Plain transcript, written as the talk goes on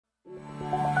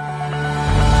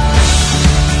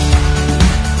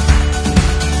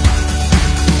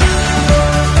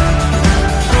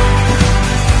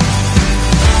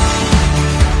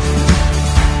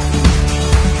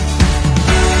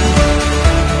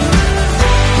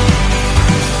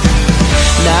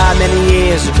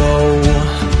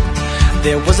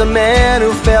There was a man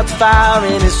who felt fire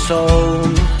in his soul,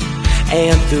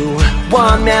 and through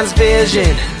one man's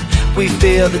vision we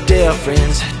feel the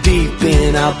difference deep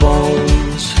in our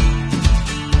bones.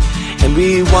 And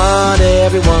we want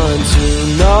everyone to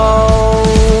know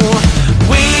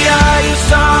we are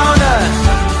USANA.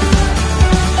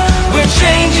 We're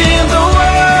changing the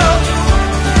world.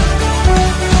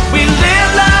 We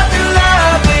live life and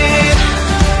love it.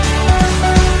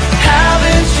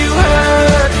 Haven't you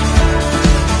heard?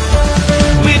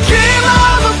 We dream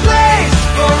of a place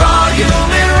for all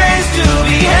human race to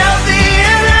be healthy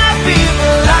and happy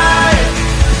for life.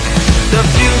 The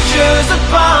future's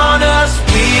upon us.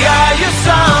 We are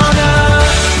USANA.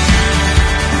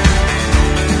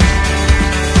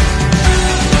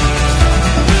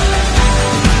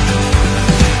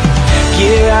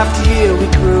 Year after year we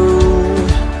grew,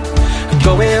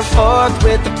 going forth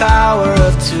with the power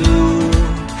of two.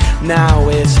 Now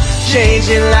it's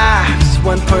changing lives,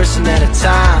 one person at a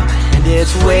time, and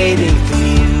it's waiting for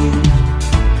you.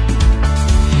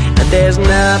 And there's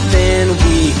nothing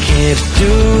we can't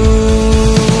do.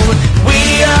 We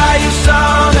are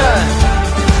USANA.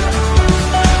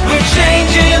 We're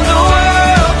changing the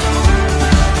world.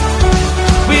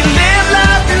 We live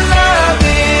life and love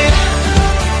it.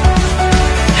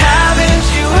 Haven't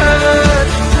you heard?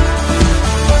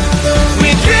 We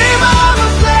dream of a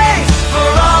place for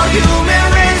all human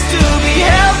race to be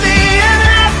healthy and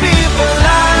happy for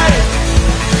life.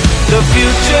 The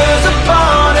future's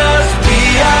upon us. We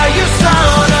are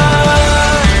USANA.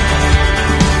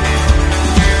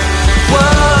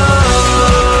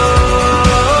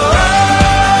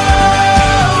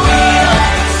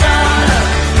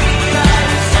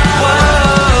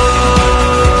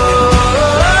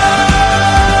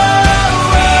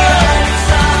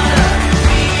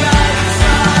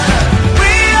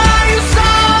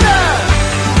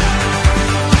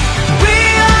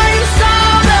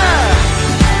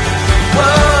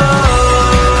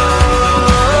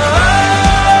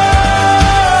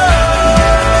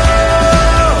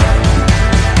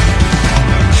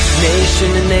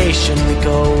 We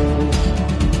go,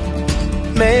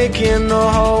 making the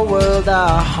whole world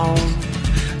our home.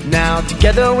 Now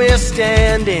together we're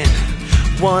standing,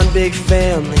 one big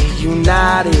family,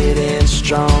 united and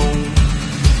strong.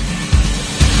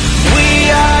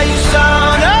 We are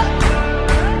USANA.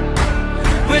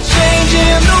 We're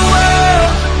changing the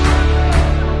world.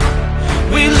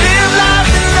 We live like